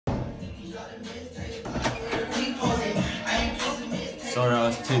Sorry, I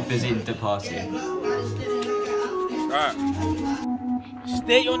was too busy with the party. Right.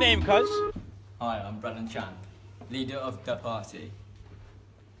 State your name, cuz. Hi, I'm Brandon Chan, leader of the party.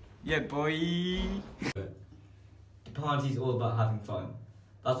 Yeah, boy! The party's all about having fun.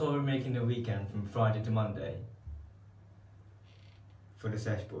 That's why we're making the weekend from Friday to Monday. For the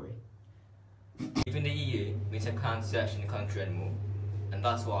sesh boy. Leaving the EU means I can't search in the country anymore. And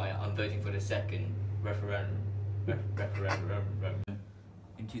that's why I'm voting for the second referendum.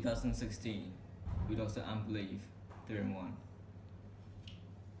 In 2016, we lost to Unbelief 3-1.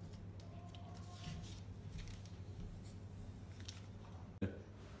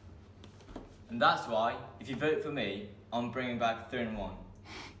 And that's why, if you vote for me, I'm bringing back 3-1.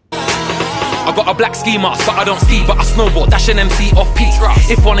 I got a black ski mask, but I don't ski, but I snowboard, dash an MC off peak.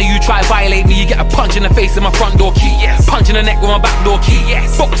 If one of you try violate me, you get a punch in the face with my front door key. Punch in the neck with my back door key.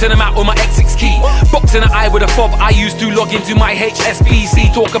 Box in the mouth with my X6 key. Box in the eye with a fob I used to log into my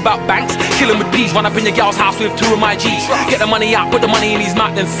HSBC. Talk about banks, kill him with peas. Run up in your gal's house with 2 of my G's. Get the money out, put the money in his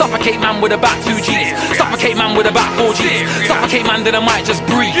mouth, then suffocate man with about 2 G's. Suffocate man with about 4 G's. Suffocate man, then I might just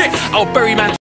breathe. I'll bury man.